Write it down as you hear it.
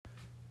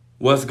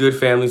What's good,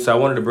 family? So I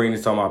wanted to bring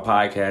this on my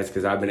podcast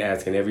because I've been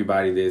asking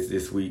everybody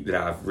this week that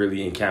I've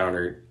really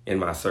encountered in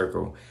my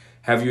circle.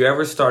 Have you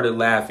ever started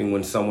laughing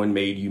when someone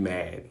made you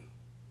mad?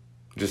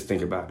 Just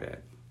think about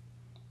that.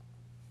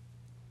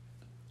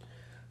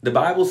 The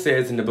Bible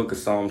says in the book of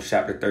Psalms,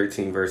 chapter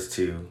 13, verse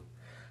 2,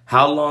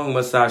 "How long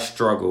must I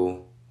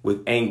struggle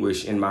with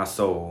anguish in my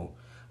soul,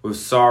 with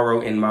sorrow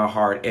in my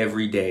heart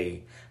every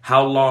day?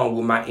 How long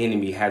will my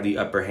enemy have the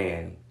upper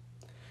hand?"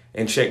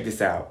 And check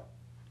this out.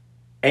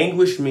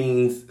 Anguish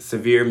means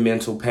severe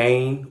mental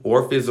pain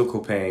or physical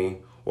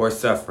pain or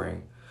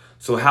suffering.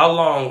 So how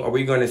long are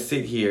we going to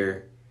sit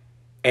here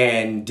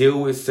and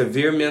deal with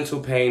severe mental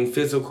pain,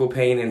 physical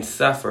pain, and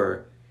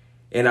suffer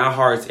in our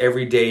hearts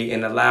every day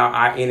and allow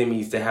our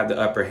enemies to have the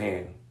upper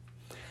hand?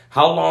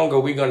 How long are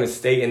we going to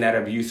stay in that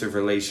abusive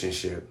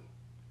relationship?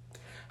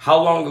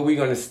 How long are we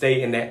going to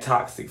stay in that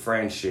toxic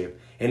friendship,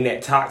 in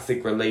that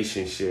toxic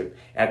relationship,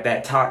 at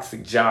that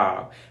toxic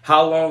job?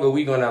 How long are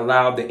we going to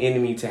allow the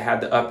enemy to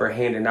have the upper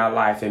hand in our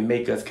life and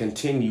make us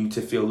continue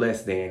to feel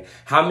less than?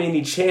 How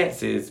many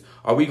chances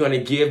are we going to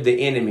give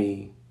the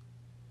enemy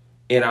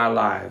in our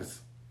lives?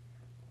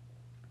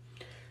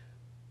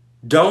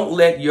 Don't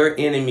let your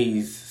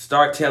enemies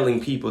start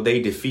telling people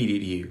they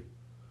defeated you.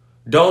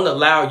 Don't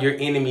allow your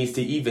enemies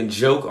to even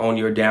joke on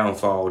your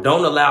downfall.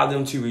 Don't allow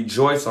them to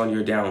rejoice on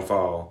your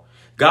downfall.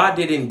 God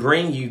didn't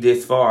bring you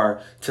this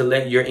far to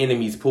let your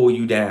enemies pull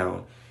you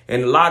down.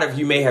 And a lot of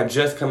you may have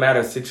just come out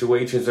of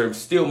situations or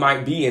still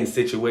might be in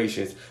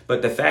situations.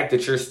 But the fact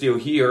that you're still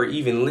here or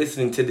even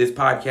listening to this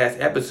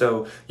podcast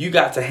episode, you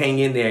got to hang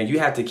in there. You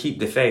have to keep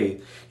the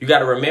faith. You got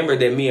to remember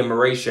that me and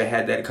Marisha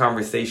had that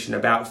conversation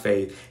about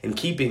faith and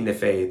keeping the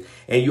faith.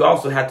 And you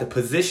also have to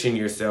position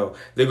yourself.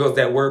 There goes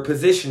that word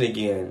position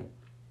again.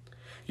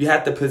 You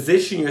have to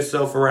position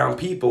yourself around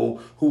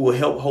people who will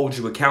help hold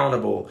you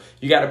accountable.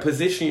 You got to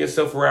position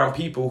yourself around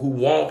people who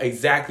want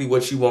exactly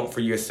what you want for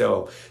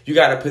yourself. You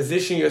got to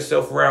position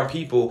yourself around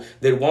people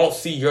that won't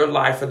see your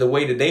life for the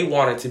way that they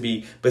want it to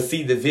be, but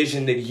see the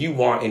vision that you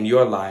want in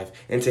your life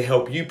and to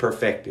help you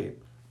perfect it.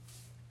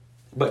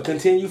 But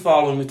continue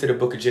following me to the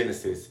book of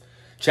Genesis,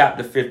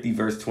 chapter 50,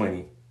 verse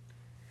 20.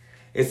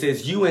 It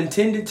says, "You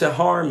intended to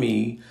harm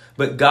me,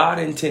 but God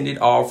intended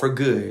all for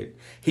good.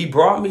 He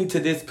brought me to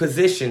this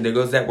position," there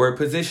goes that word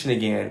position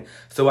again,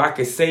 "so I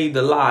could save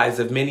the lives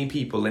of many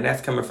people." And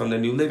that's coming from the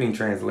New Living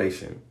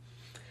Translation.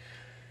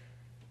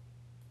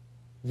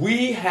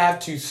 We have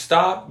to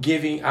stop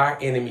giving our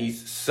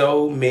enemies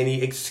so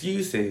many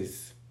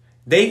excuses.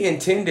 They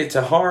intended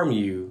to harm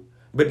you,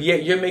 but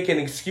yet you're making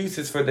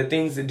excuses for the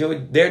things that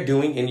they're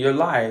doing in your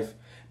life.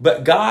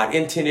 But God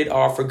intended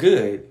all for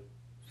good.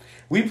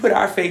 We put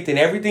our faith in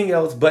everything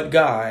else but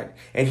God,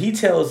 and He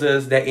tells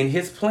us that in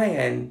His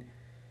plan,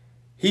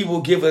 He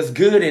will give us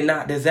good and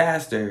not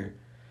disaster,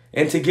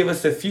 and to give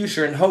us a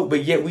future and hope,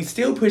 but yet we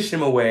still push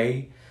Him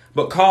away,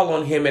 but call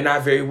on Him in our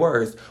very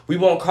worst. We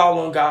won't call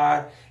on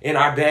God in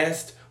our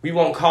best. We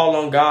won't call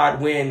on God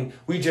when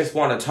we just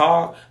want to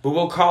talk, but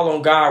we'll call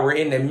on God. We're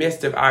in the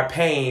midst of our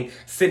pain,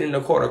 sitting in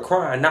the corner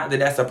crying. Not that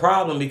that's a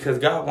problem, because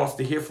God wants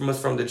to hear from us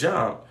from the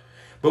jump.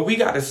 But we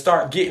got to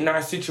start getting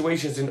our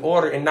situations in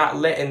order and not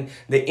letting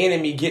the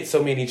enemy get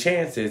so many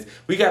chances.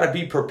 We got to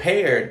be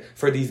prepared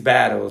for these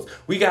battles.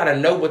 We got to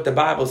know what the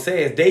Bible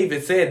says.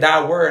 David said,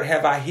 "Thy word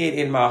have I hid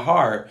in my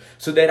heart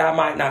so that I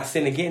might not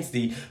sin against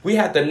thee." We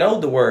have to know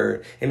the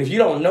word. And if you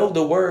don't know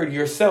the word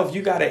yourself,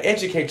 you got to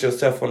educate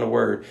yourself on the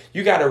word.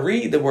 You got to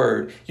read the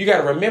word. You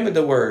got to remember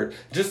the word.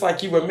 Just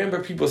like you remember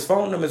people's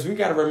phone numbers, we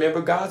got to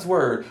remember God's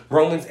word.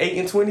 Romans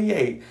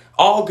 8:28.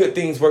 All good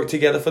things work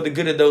together for the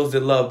good of those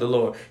that love the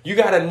Lord. You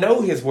got to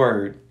know His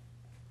word.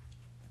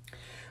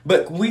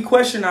 But we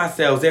question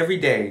ourselves every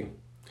day.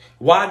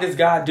 Why does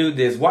God do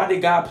this? Why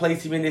did God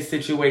place him in this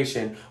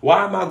situation?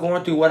 Why am I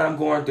going through what I'm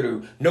going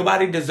through?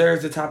 Nobody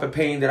deserves the type of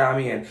pain that I'm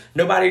in.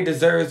 Nobody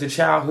deserves the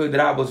childhood that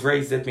I was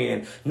raised up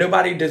in.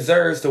 Nobody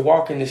deserves to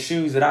walk in the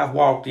shoes that I've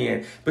walked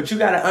in. But you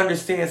got to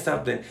understand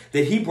something,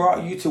 that He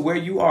brought you to where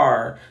you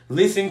are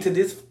listening to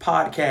this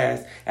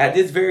podcast at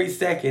this very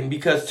second,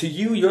 because to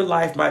you, your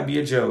life might be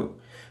a joke.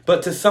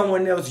 But to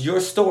someone else,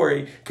 your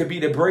story could be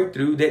the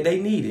breakthrough that they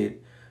needed.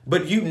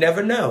 But you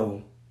never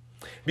know.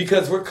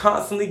 Because we're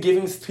constantly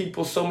giving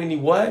people so many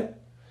what?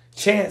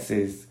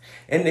 Chances.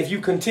 And if you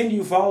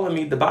continue following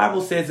me, the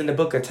Bible says in the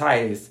book of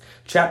Titus,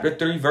 chapter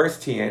 3, verse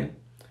 10,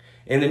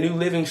 in the New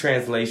Living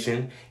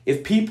Translation,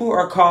 "If people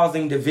are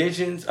causing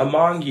divisions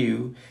among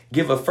you,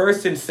 give a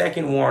first and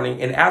second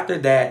warning, and after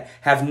that,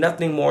 have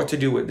nothing more to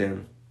do with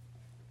them."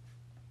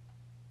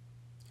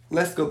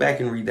 Let's go back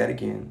and read that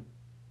again.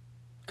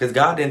 Because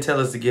God didn't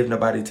tell us to give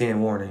nobody 10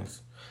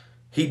 warnings.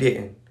 He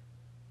didn't.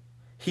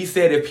 He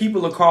said, if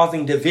people are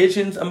causing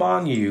divisions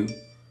among you,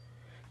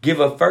 give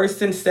a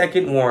first and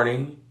second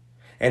warning,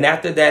 and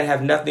after that,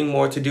 have nothing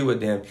more to do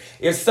with them.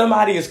 If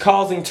somebody is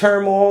causing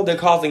turmoil, they're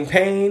causing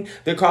pain,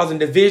 they're causing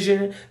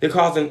division, they're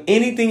causing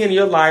anything in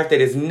your life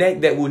that is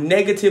that will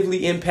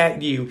negatively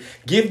impact you,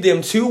 give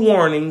them 2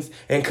 warnings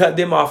and cut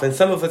them off. And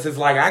some of us is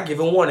like, I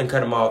give a warning, cut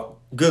them off.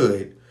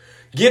 Good.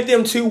 Give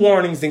them 2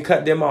 warnings and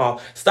cut them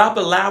off. Stop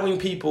allowing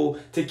people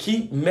to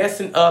keep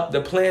messing up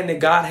the plan that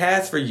God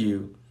has for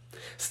you.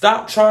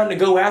 Stop trying to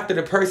go after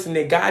the person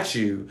that got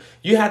you.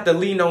 You have to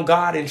lean on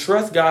God and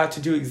trust God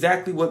to do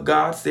exactly what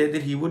God said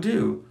that he will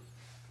do.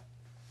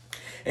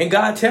 And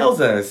God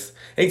tells us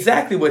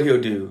exactly what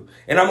he'll do.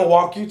 And I'm going to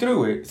walk you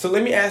through it. So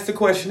let me ask the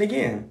question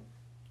again.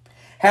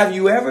 Have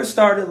you ever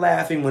started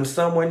laughing when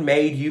someone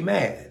made you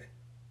mad?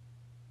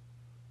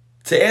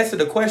 To answer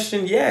the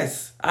question,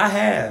 yes, I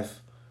have.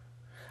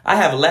 I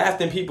have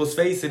laughed in people's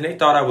face and they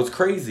thought I was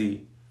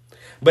crazy.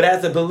 But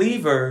as a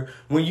believer,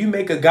 when you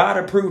make a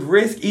God-approved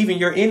risk, even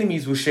your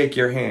enemies will shake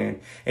your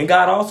hand. And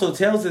God also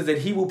tells us that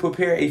he will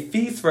prepare a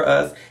feast for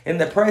us in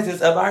the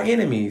presence of our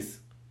enemies.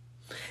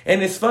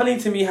 And it's funny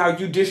to me how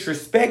you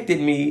disrespected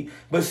me,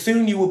 but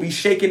soon you will be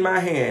shaking my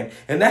hand.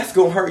 And that's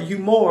going to hurt you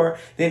more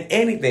than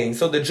anything.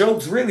 So the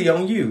joke's really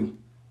on you.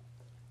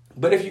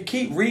 But if you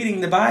keep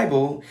reading the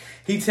Bible,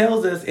 he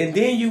tells us, and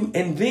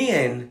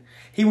then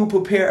he will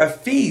prepare a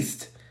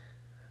feast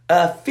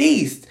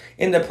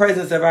in the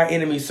presence of our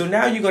enemies. So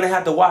now you're going to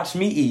have to watch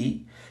me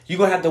eat. You're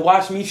going to have to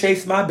watch me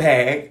chase my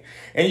bag.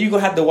 And you're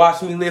going to have to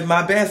watch me live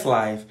my best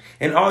life.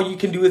 And all you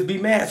can do is be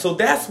mad. So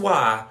that's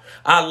why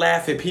I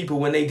laugh at people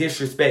when they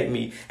disrespect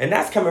me. And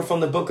that's coming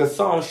from the book of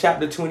Psalms,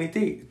 chapter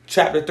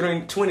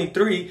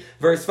 23,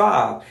 verse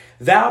 5.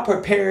 Thou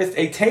preparest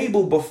a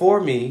table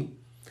before me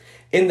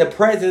in the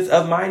presence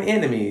of mine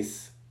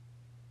enemies.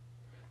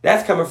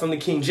 That's coming from the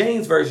King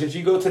James Version. If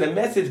you go to the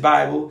Message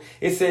Bible,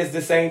 it says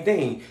the same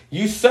thing.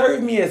 You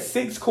serve me a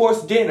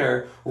 6-course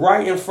dinner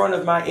right in front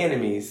of my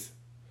enemies.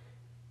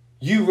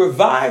 You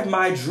revive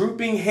my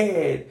drooping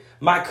head.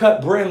 My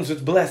cup brims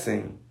with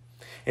blessing.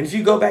 And if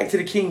you go back to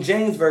the King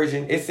James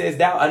Version, it says,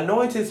 thou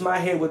anointest my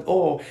head with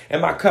oil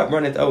and my cup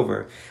runneth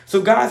over. So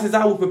God says,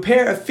 I will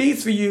prepare a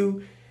feast for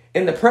you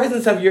in the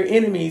presence of your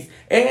enemies,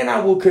 and I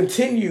will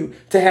continue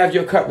to have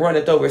your cup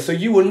runneth over. So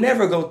you will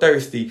never go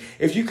thirsty.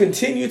 If you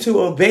continue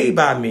to obey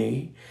by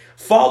me,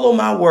 follow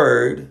my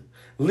word,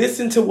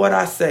 listen to what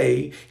I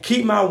say,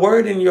 keep my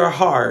word in your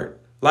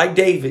heart, like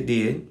David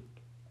did,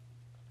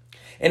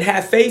 and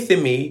have faith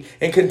in me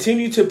and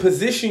continue to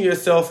position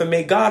yourself and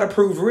make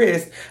God-approved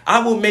risks,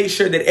 I will make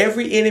sure that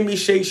every enemy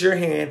shakes your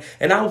hand,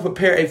 and I will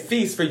prepare a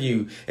feast for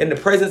you in the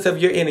presence of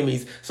your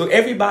enemies. So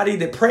everybody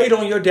that preyed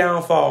on your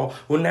downfall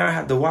will now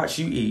have to watch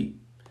you eat.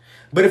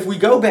 But if we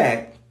go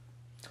back,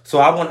 so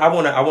I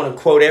want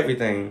to quote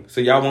everything so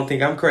y'all won't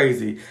think I'm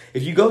crazy.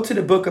 If you go to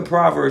the book of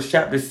Proverbs,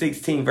 chapter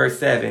 16, verse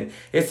 7,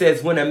 it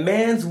says, when a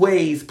man's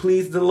ways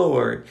please the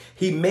Lord,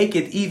 he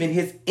maketh even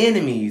his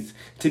enemies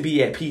to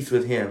be at peace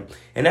with him.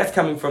 And that's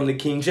coming from the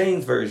King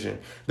James Version.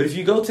 But if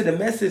you go to the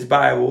Message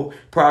Bible,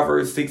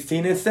 Proverbs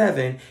 16 and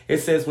 7, it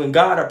says, when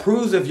God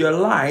approves of your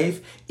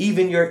life,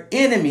 even your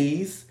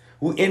enemies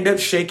will end up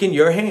shaking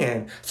your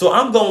hand. So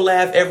I'm going to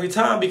laugh every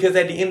time, because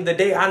at the end of the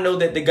day, I know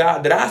that the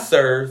God that I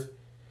serve,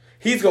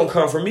 he's going to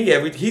come for me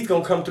he's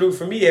going to come through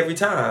for me every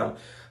time.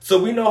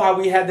 So we know how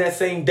we have that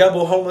same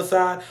double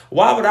homicide.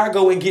 Why would I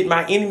go and get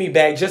my enemy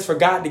back just for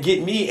God to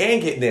get me and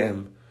get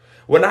them,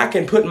 when I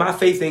can put my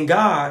faith in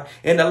God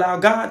and allow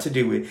God to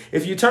do it?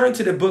 If you turn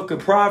to the book of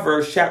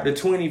Proverbs, chapter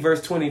 20,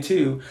 verse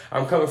 22,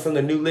 I'm coming from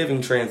the New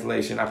Living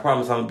Translation. I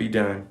promise I'm going to be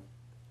done.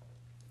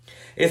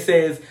 It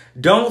says,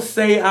 don't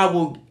say I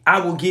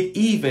will get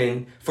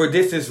even, for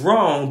this is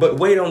wrong, but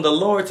wait on the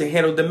Lord to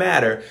handle the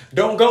matter.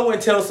 Don't go and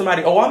tell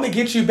somebody, oh, I'm going to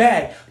get you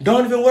back.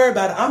 Don't even worry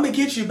about it. I'm going to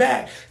get you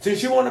back.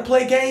 Since you want to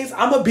play games,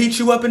 I'm going to beat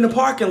you up in the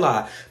parking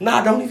lot.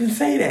 Nah, don't even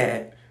say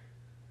that.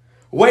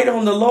 Wait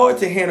on the Lord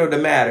to handle the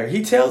matter.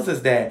 He tells us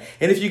that.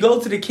 And if you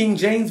go to the King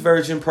James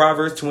Version,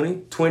 Proverbs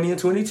 20 and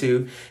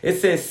 22, it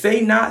says,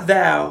 say not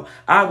thou,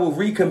 I will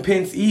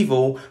recompense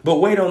evil, but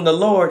wait on the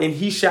Lord, and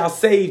he shall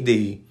save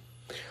thee.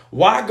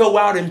 Why go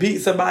out and beat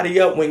somebody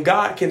up when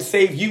God can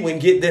save you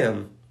and get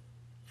them?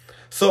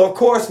 So, of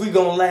course, we're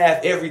going to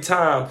laugh every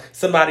time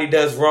somebody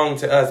does wrong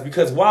to us,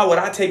 because why would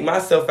I take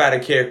myself out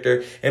of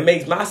character and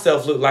make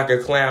myself look like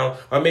a clown,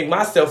 or make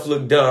myself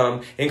look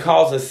dumb and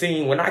cause a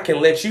scene, when I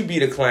can let you be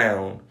the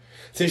clown?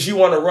 Since you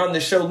want to run the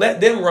show, let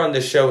them run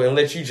the show and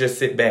let you just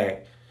sit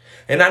back.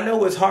 And I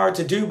know it's hard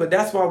to do, but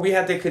that's why we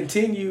have to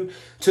continue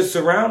to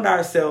surround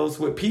ourselves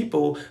with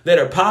people that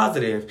are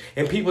positive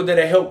and people that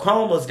help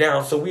calm us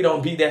down, so we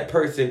don't be that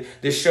person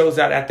that shows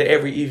out after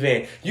every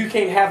event. You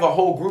can't have a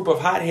whole group of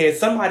hotheads.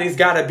 Somebody's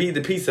got to be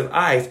the piece of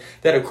ice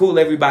that'll cool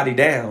everybody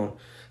down.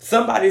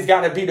 Somebody's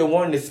got to be the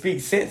one to speak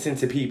sense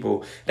into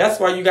people. That's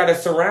why you got to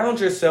surround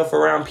yourself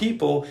around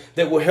people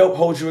that will help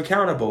hold you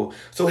accountable.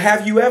 So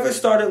have you ever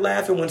started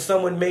laughing when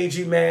someone made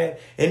you mad?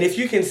 And if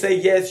you can say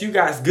yes, you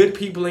got good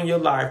people in your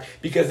life,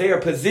 because they are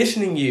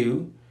positioning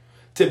you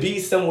to be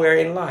somewhere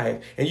in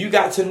life. And you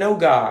got to know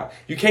God.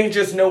 You can't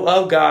just know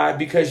of God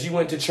because you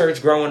went to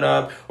church growing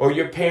up, or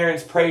your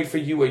parents prayed for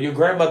you, or your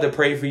grandmother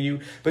prayed for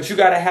you. But you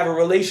got to have a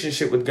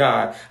relationship with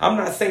God. I'm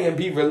not saying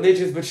be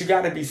religious, but you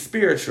got to be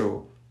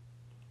spiritual.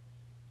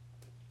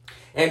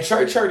 And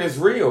church hurt is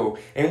real.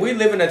 And we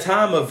live in a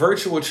time of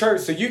virtual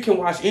church, so you can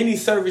watch any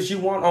service you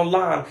want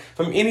online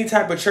from any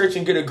type of church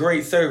and get a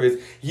great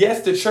service.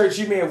 Yes, the church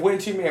you may have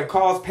went to may have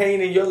caused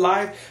pain in your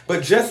life,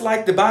 but just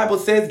like the Bible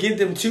says, give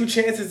them 2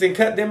 chances and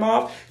cut them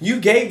off. You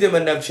gave them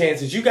enough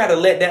chances. You got to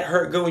let that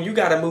hurt go and you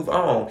got to move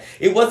on.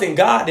 It wasn't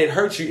God that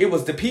hurt you. It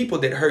was the people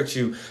that hurt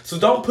you. So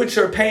don't put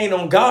your pain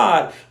on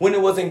God when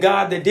it wasn't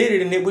God that did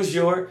it and it was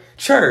your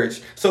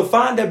church. So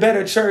find a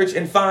better church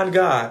and find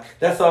God.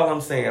 That's all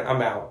I'm saying.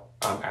 I'm out.